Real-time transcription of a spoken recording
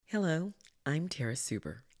Hello, I'm Tara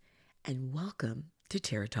Suber, and welcome to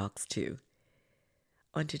Tara Talks 2.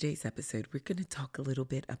 On today's episode, we're going to talk a little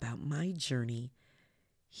bit about my journey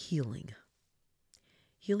healing.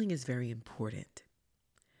 Healing is very important,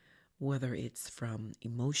 whether it's from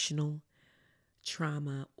emotional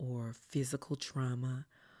trauma or physical trauma.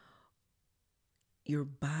 Your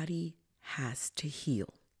body has to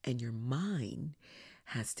heal, and your mind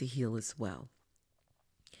has to heal as well.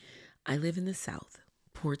 I live in the South,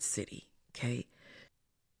 Port City, okay?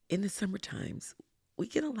 In the summer times, we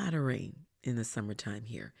get a lot of rain in the summertime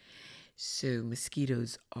here. So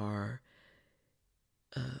mosquitoes are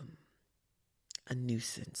a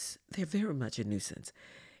nuisance. They're very much a nuisance,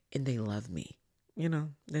 and they love me.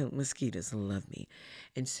 The mosquitoes love me.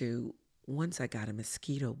 And so once I got a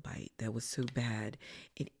mosquito bite that was so bad,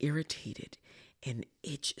 it irritated and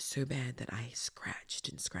itched so bad that I scratched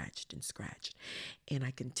and scratched and scratched. And I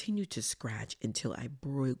continued to scratch until I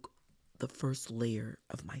broke the first layer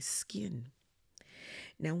of my skin.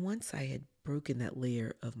 Now, once I had broken that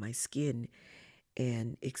layer of my skin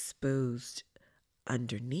and exposed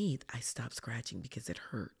underneath, I stopped scratching because it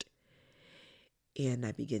hurt. And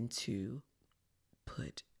I began to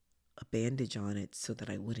put a bandage on it so that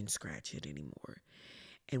I wouldn't scratch it anymore.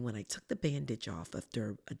 And when I took the bandage off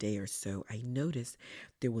after a day or so, I noticed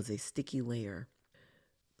there was a sticky layer,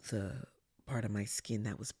 the part of my skin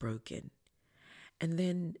that was broken. And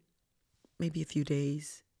then maybe a few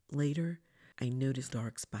days later, I noticed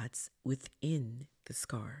dark spots within the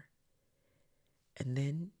scar. And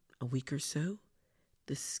then a week or so,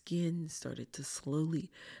 the skin started to slowly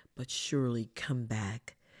but surely come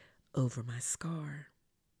back over my scar.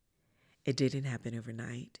 It didn't happen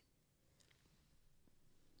overnight.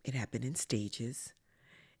 It happened in stages,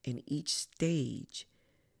 and each stage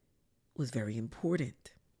was very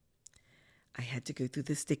important. I had to go through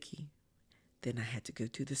the sticky, then I had to go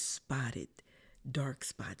through the spotted, dark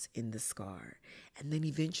spots in the scar, and then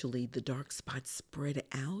eventually the dark spots spread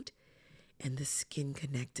out and the skin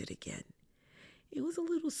connected again. It was a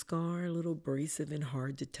little scar, a little abrasive and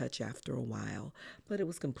hard to touch after a while, but it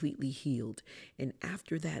was completely healed. And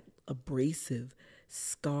after that abrasive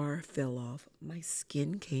scar fell off, my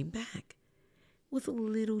skin came back. It was a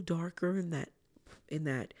little darker in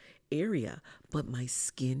that area, but my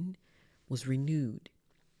skin was renewed.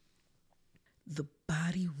 The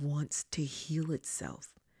body wants to heal itself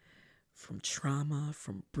from trauma,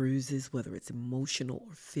 from bruises, whether it's emotional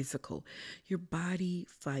or physical. Your body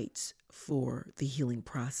fights for the healing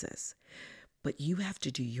process, but you have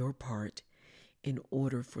to do your part in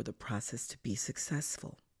order for the process to be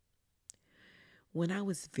successful. When I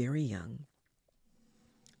was very young,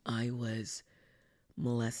 I was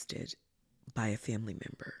molested by a family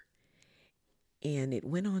member, and it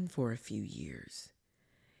went on for a few years.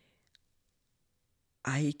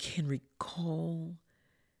 I can recall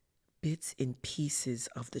bits and pieces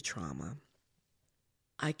of the trauma.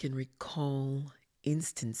 I can recall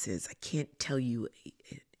instances. I can't tell you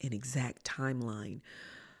an exact timeline,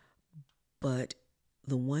 but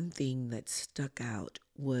the one thing that stuck out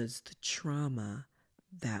was the trauma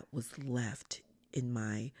that was left in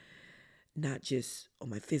my, not just on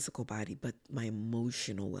my physical body, but my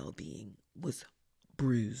emotional well-being was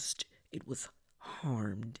bruised. It was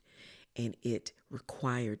harmed, and it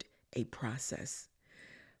required a process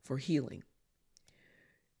for healing.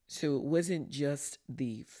 So it wasn't just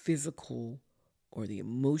the physical or the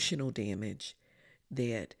emotional damage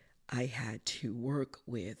that I had to work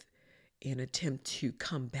with and attempt to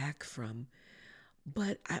come back from,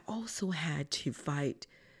 but I also had to fight,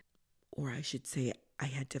 or I should say, I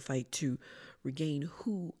had to fight to regain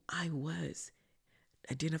who I was,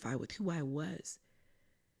 identify with who I was.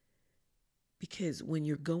 Because when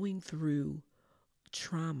you're going through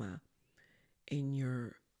trauma and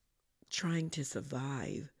you're trying to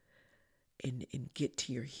survive and get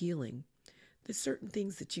to your healing, there's certain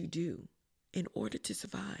things that you do in order to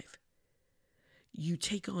survive. You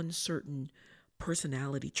take on certain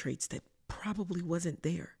personality traits that probably wasn't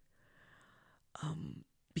there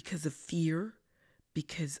because of fear,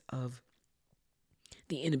 because of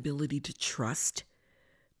the inability to trust,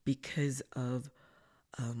 because of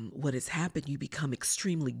what has happened. You become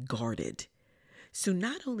extremely guarded. So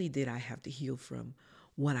not only did I have to heal from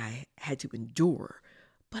what I had to endure,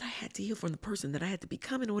 but I had to heal from the person that I had to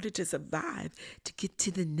become in order to survive, to get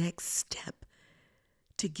to the next step,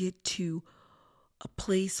 to get to a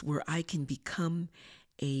place where I can become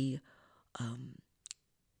a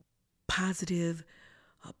positive,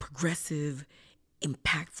 progressive,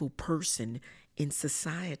 impactful person in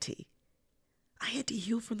society. I had to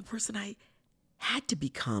heal from the person I had to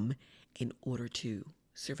become in order to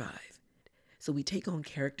survive. So we take on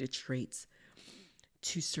character traits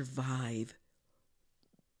to survive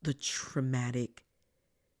the traumatic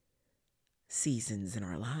seasons in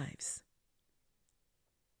our lives.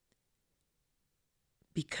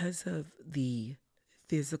 Because of the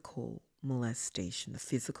physical molestation, the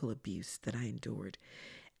physical abuse that I endured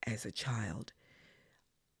as a child,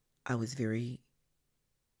 I was very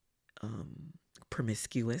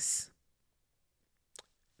promiscuous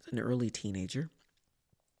as an early teenager.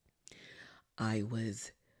 I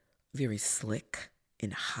was very slick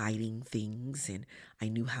in hiding things, and I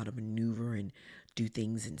knew how to maneuver and do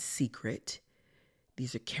things in secret.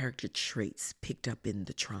 These are character traits picked up in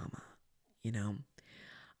the trauma, you know.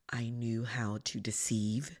 I knew how to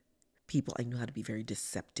deceive people. I knew how to be very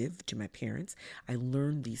deceptive to my parents. I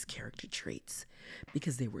learned these character traits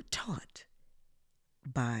because they were taught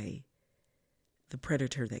by the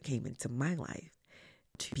predator that came into my life,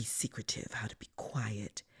 to be secretive, how to be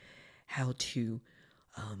quiet, how to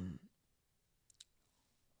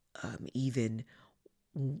even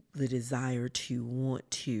the desire to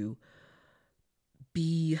want to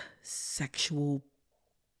be sexual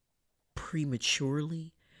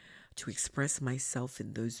prematurely, to express myself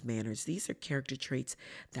in those manners. These are character traits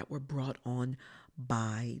that were brought on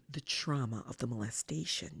by the trauma of the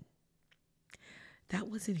molestation. That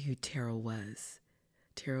wasn't who Tara was.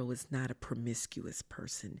 Tara was not a promiscuous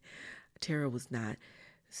person. Tara was not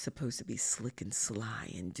supposed to be slick and sly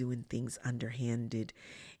and doing things underhanded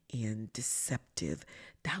and deceptive.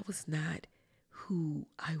 That was not who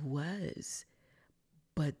I was.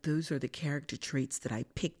 But those are the character traits that I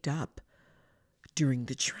picked up during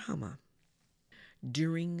the trauma.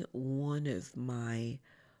 During one of my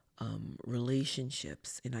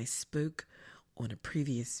relationships, and I spoke on a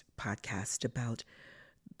previous podcast about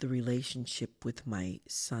the relationship with my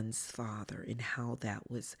son's father and how that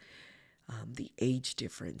was the age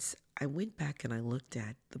difference. I went back and I looked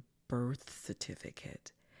at the birth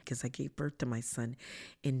certificate because I gave birth to my son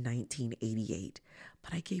in 1988,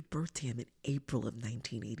 but I gave birth to him in April of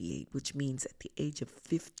 1988, which means at the age of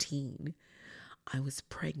 15, I was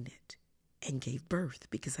pregnant and gave birth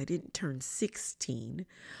because I didn't turn 16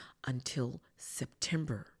 until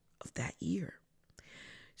September of that year.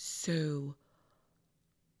 So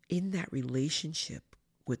in that relationship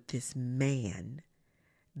with this man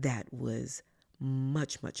that was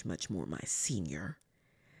much, much, much more my senior,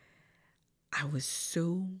 I was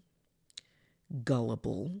so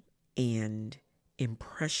gullible and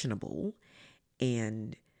impressionable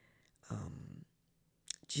and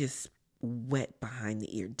just wet behind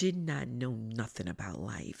the ear, did not know nothing about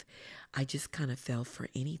life. I just kind of fell for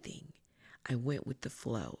anything. I went with the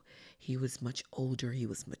flow. He was much older. He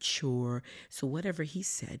was mature. So whatever he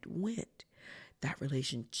said went. That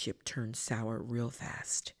relationship turned sour real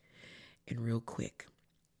fast and real quick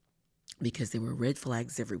because there were red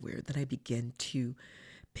flags everywhere that I began to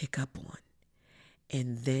pick up on.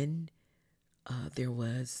 And then there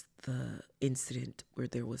was the incident where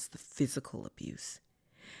there was the physical abuse.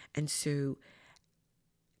 And so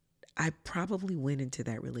I probably went into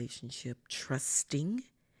that relationship trusting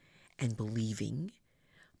and believing,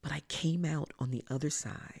 but I came out on the other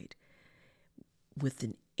side with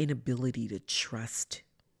an inability to trust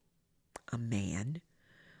a man,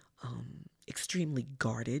 extremely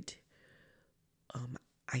guarded.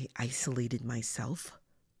 I isolated myself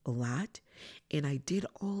a lot, and I did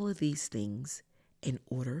all of these things in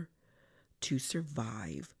order to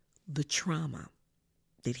survive the trauma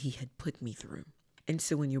that he had put me through. And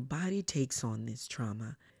so when your body takes on this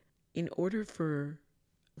trauma, in order for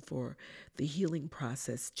the healing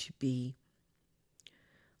process to be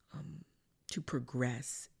to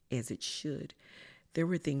progress as it should, there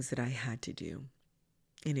were things that I had to do,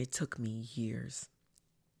 and it took me years.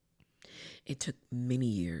 It took many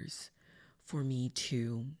years for me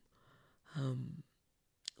to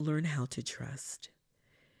learn how to trust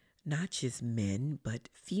not just men, but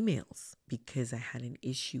females, because I had an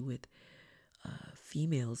issue with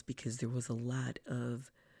females because there was a lot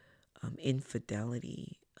of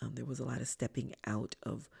infidelity. There was a lot of stepping out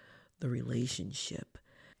of the relationship.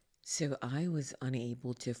 So I was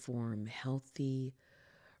unable to form healthy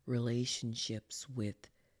relationships with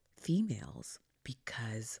females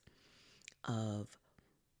because of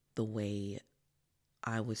the way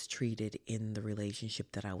I was treated in the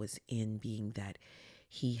relationship that I was in, being that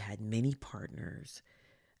he had many partners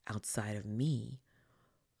outside of me,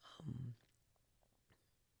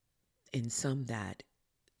 and some that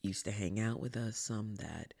used to hang out with us, some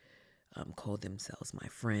that called themselves my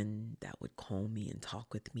friend, that would call me and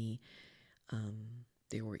talk with me.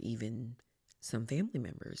 There were even some family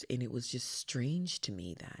members, and it was just strange to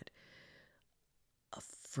me that a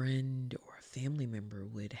friend or a family member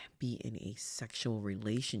would be in a sexual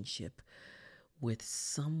relationship with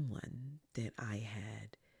someone that I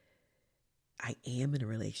am in a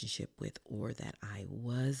relationship with, or that I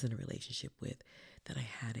was in a relationship with, that I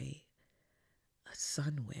had a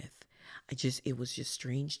son with. It was just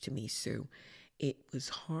strange to me. So it was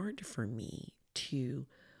hard for me to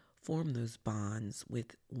form those bonds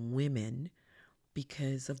with women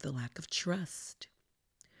because of the lack of trust.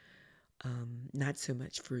 Not so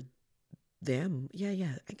much for them.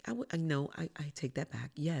 Yeah. I know. I take that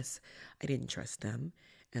back. Yes, I didn't trust them,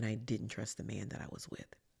 and I didn't trust the man that I was with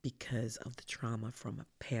because of the trauma from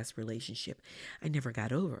a past relationship I never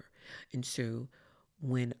got over. And so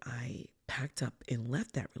when I packed up and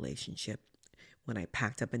left that relationship, when I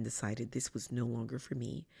packed up and decided this was no longer for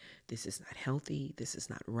me, this is not healthy, this is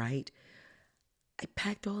not right, I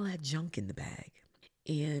packed all that junk in the bag,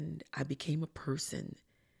 and I became a person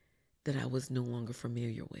that I was no longer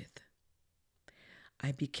familiar with.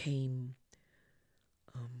 I became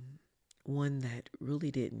one that really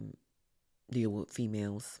didn't deal with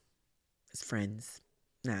females as friends.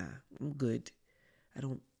 Nah, I'm good. I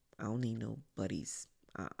don't I don't need no buddies.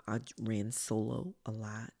 I ran solo a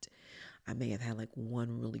lot. I may have had like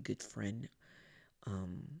one really good friend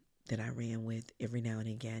that I ran with every now and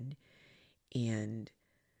again, and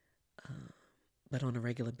but on a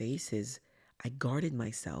regular basis, I guarded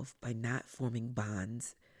myself by not forming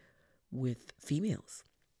bonds with females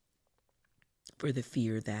for the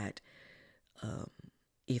fear that um,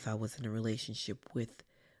 if I was in a relationship with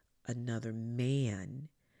another man,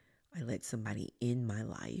 I let somebody in my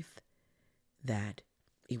life, that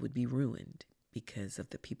it would be ruined because of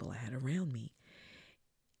the people I had around me.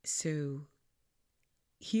 So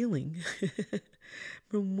healing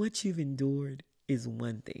from what you've endured is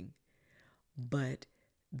one thing, but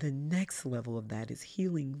the next level of that is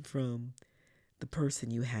healing from the person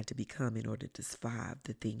you had to become in order to survive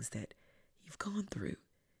the things that you've gone through.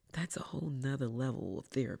 That's a whole nother level of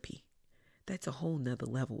therapy. That's a whole nother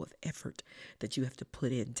level of effort that you have to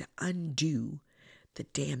put in to undo the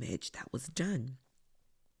damage that was done.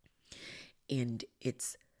 And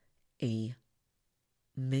it's a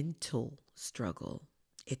mental struggle,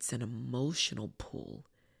 it's an emotional pull,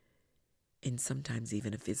 and sometimes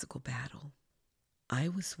even a physical battle. I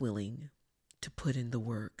was willing to put in the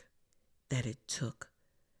work that it took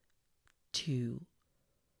to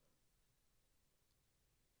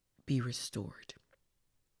be restored.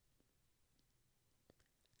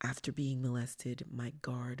 After being molested, my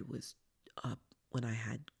guard was up when I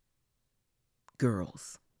had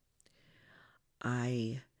girls.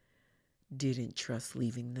 I didn't trust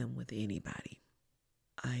leaving them with anybody.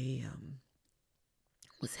 I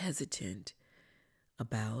was hesitant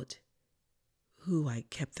about who I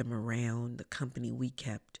kept them around, the company we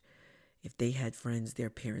kept. If they had friends, their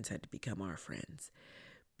parents had to become our friends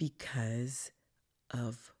because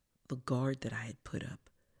of the guard that I had put up.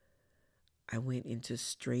 I went into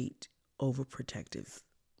straight overprotective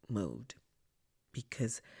mode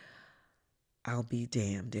because I'll be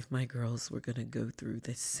damned if my girls were going to go through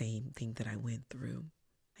the same thing that I went through.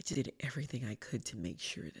 I just did everything I could to make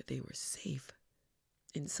sure that they were safe.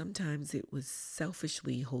 And sometimes it was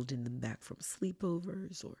selfishly holding them back from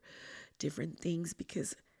sleepovers or different things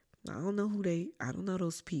because I don't know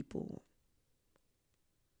those people.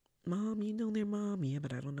 Mom, you know their mom, yeah,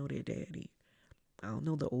 but I don't know their daddy. I don't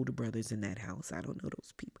know the older brothers in that house. I don't know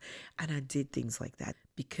those people. And I did things like that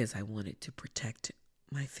because I wanted to protect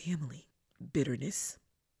my family. Bitterness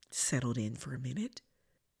settled in for a minute.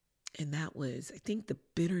 And I think the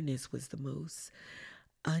bitterness was the most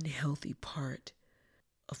unhealthy part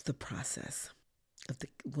of the process,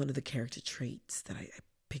 one of the character traits that I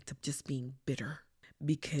picked up, just being bitter.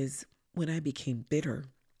 Because when I became bitter,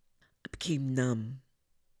 I became numb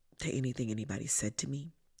to anything anybody said to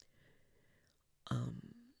me.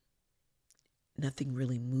 Nothing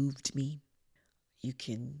really moved me. You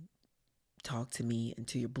can talk to me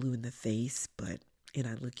until you're blue in the face, and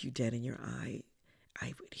I look you dead in your eye,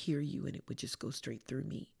 I would hear you and it would just go straight through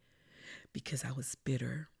me because I was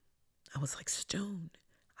bitter. I was like stone.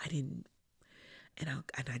 I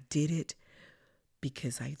did it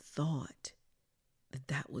because I thought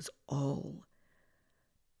that was all,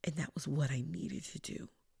 and that was what I needed to do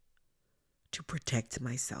to protect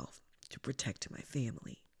myself, to protect my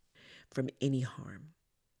family from any harm.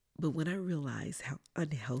 But when I realized how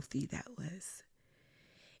unhealthy that was,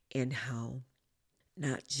 and how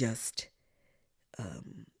not just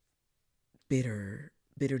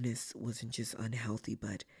bitterness wasn't just unhealthy,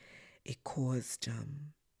 but it caused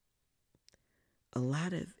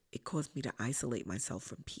it caused me to isolate myself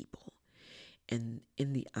from people. And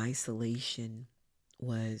in the isolation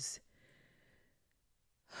was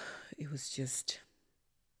it was just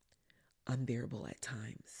unbearable at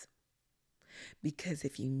times. Because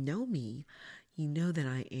if you know me, you know that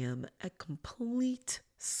I am a complete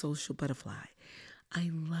social butterfly. I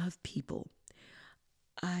love people.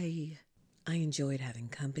 I I enjoyed having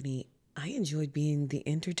company. I enjoyed being the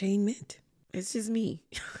entertainment. It's just me.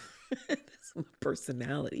 That's my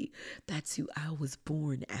personality. That's who I was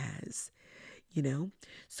born as, you know?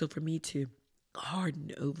 So for me to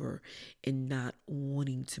harden over and not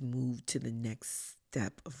wanting to move to the next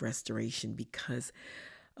step of restoration because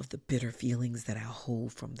of the bitter feelings that I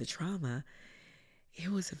hold from the trauma, it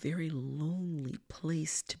was a very lonely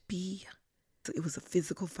place to be. It was a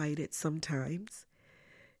physical fight at sometimes,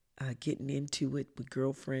 getting into it with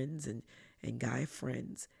girlfriends and guy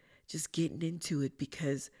friends, just getting into it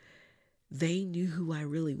because they knew who I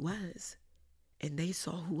really was and they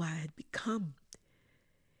saw who I had become.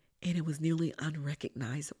 And it was nearly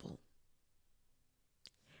unrecognizable.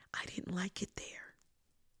 I didn't like it there.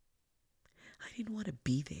 I didn't want to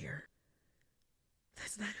be there.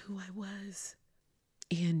 That's not who I was.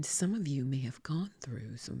 And some of you may have gone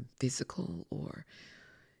through some physical or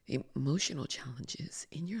emotional challenges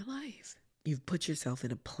in your life. You've put yourself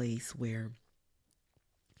in a place where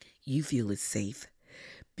you feel it's safe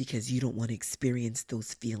because you don't want to experience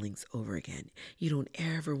those feelings over again. You don't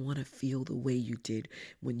ever want to feel the way you did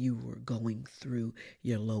when you were going through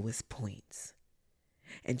your lowest points.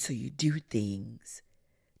 And so you do things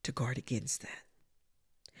to guard against that.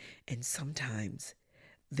 And sometimes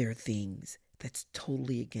there are things that's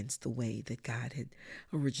totally against the way that God had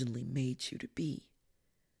originally made you to be.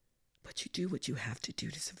 But you do what you have to do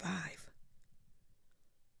to survive.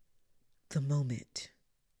 The moment,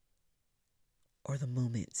 or the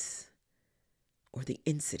moments, or the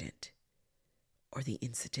incident, or the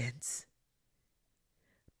incidents.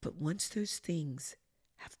 But once those things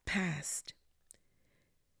have passed,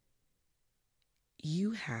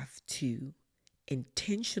 you have to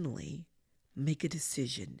intentionally make a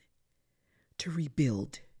decision to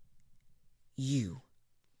rebuild you.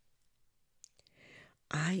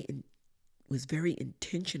 I was very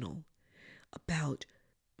intentional about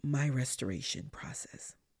my restoration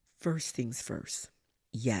process. First things first.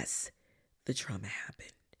 Yes, the trauma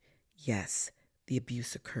happened. Yes, the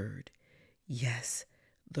abuse occurred. Yes,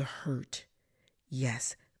 the hurt.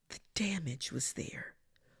 Yes, the damage was there.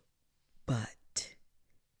 But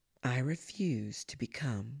I refuse to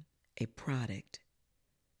become a product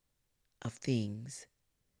of things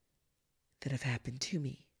that have happened to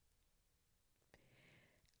me.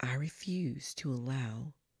 I refuse to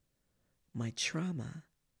allow my trauma,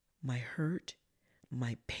 my hurt,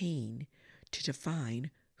 my pain to define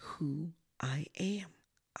who I am.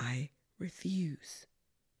 I refuse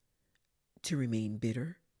to remain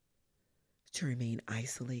bitter, to remain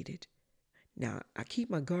isolated. Now, I keep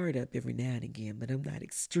my guard up every now and again, but I'm not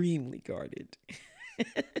extremely guarded.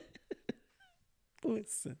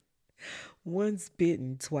 Listen, once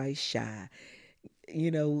bitten, twice shy. You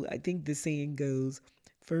know, I think the saying goes,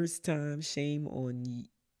 first time, shame on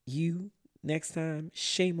you. Next time,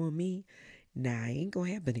 shame on me. Nah, ain't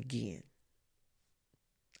gonna happen again.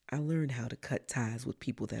 I learned how to cut ties with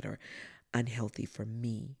people that are unhealthy for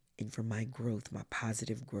me and for my growth, my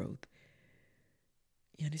positive growth.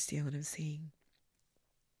 You understand what I'm saying?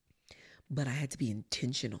 But I had to be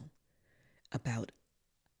intentional about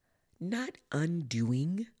not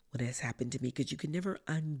undoing what has happened to me, because you can never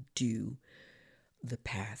undo the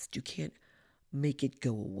past. You can't make it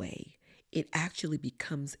go away. It actually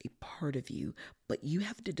becomes a part of you, but you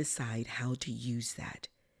have to decide how to use that.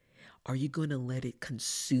 Are you going to let it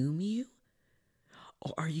consume you?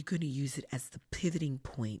 Or are you going to use it as the pivoting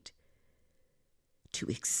point to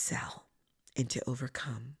excel and to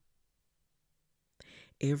overcome?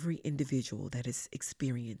 Every individual that has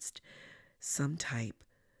experienced some type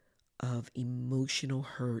of emotional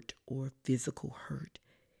hurt or physical hurt,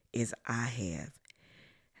 as I have,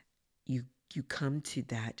 you come to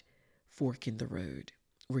that fork in the road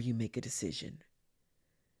where you make a decision.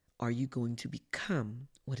 Are you going to become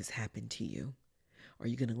what has happened to you? Are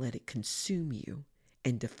you going to let it consume you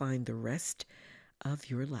and define the rest of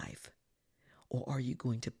your life? Or are you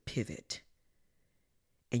going to pivot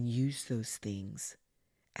and use those things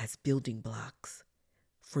as building blocks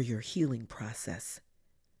for your healing process,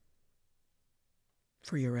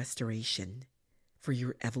 for your restoration, for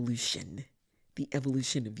your evolution, the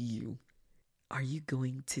evolution of you? Are you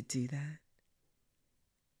going to do that?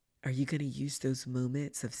 Are you going to use those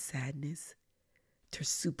moments of sadness to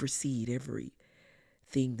supersede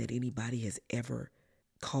everything that anybody has ever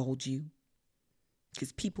called you?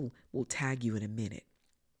 Because people will tag you in a minute.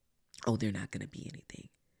 Oh, they're not going to be anything.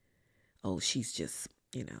 Oh, she's just,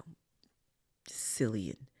 Just silly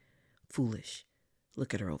and foolish.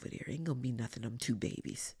 Look at her over there. Ain't gonna be nothing. Them two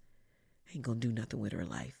babies. Ain't gonna do nothing with her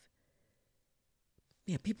life.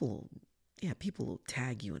 People will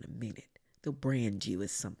tag you in a minute. They'll brand you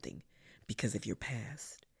as something because of your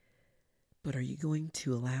past. But are you going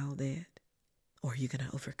to allow that? Or are you going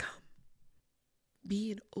to overcome?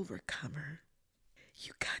 Be an overcomer.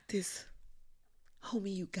 You got this.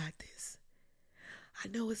 Homie, you got this. I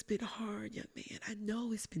know it's been hard, young man. I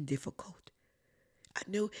know it's been difficult. I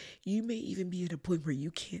know you may even be at a point where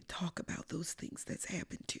you can't talk about those things that's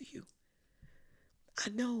happened to you. I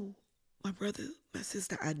know, my brother, my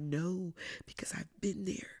sister, I know because I've been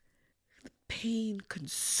there. The pain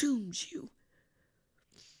consumes you.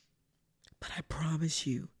 But I promise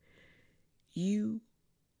you, you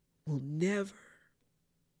will never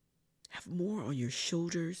have more on your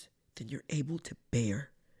shoulders than you're able to bear.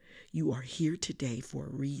 You are here today for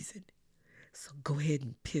a reason. So go ahead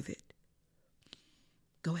and pivot.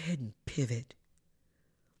 Go ahead and pivot.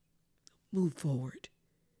 Move forward.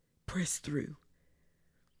 Press through.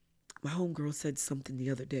 My homegirl said something the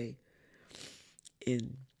other day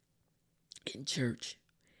in church,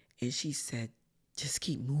 and she said, just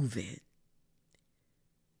keep moving.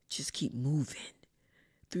 Just keep moving.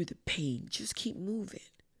 Through the pain, just keep moving.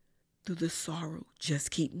 Through the sorrow, just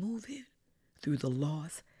keep moving. Through the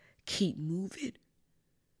loss, keep moving.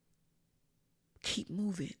 Keep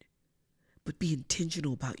moving. But be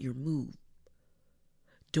intentional about your move.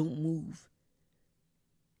 Don't move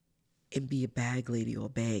and be a bag lady or a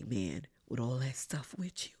bag man with all that stuff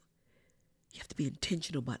with you. You have to be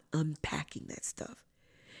intentional about unpacking that stuff.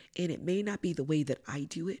 And it may not be the way that I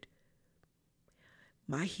do it.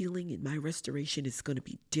 My healing and my restoration is going to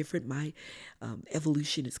be different. My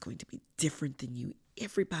evolution is going to be different than you.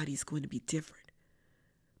 Everybody's going to be different.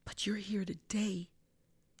 But you're here today.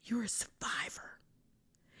 You're a survivor.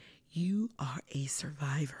 You are a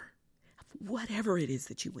survivor of whatever it is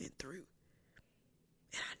that you went through.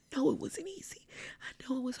 And I know it wasn't easy. I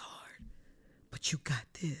know it was hard. But you got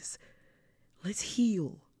this. Let's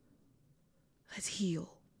heal. Let's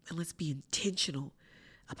heal. And let's be intentional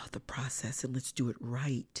about the process, and let's do it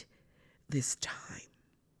right this time.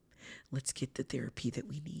 Let's get the therapy that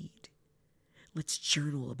we need. Let's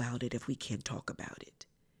journal about it if we can't talk about it.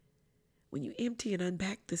 When you empty and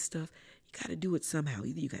unpack this stuff, you got to do it somehow.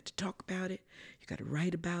 Either you got to talk about it, you got to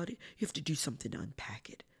write about it, you have to do something to unpack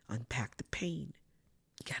it, unpack the pain.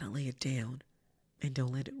 You got to lay it down and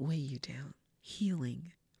don't let it weigh you down.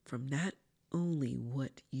 Healing from not only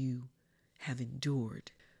what you have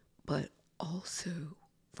endured, but also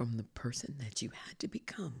from the person that you had to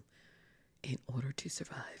become in order to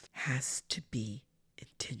survive has to be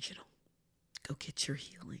intentional. Go get your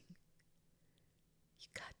healing. You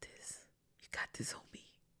got this. You got this,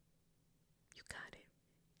 homie. You got it.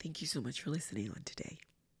 Thank you so much for listening on today.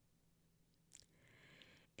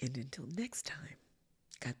 And until next time,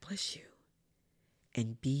 God bless you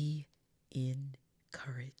and be intentional.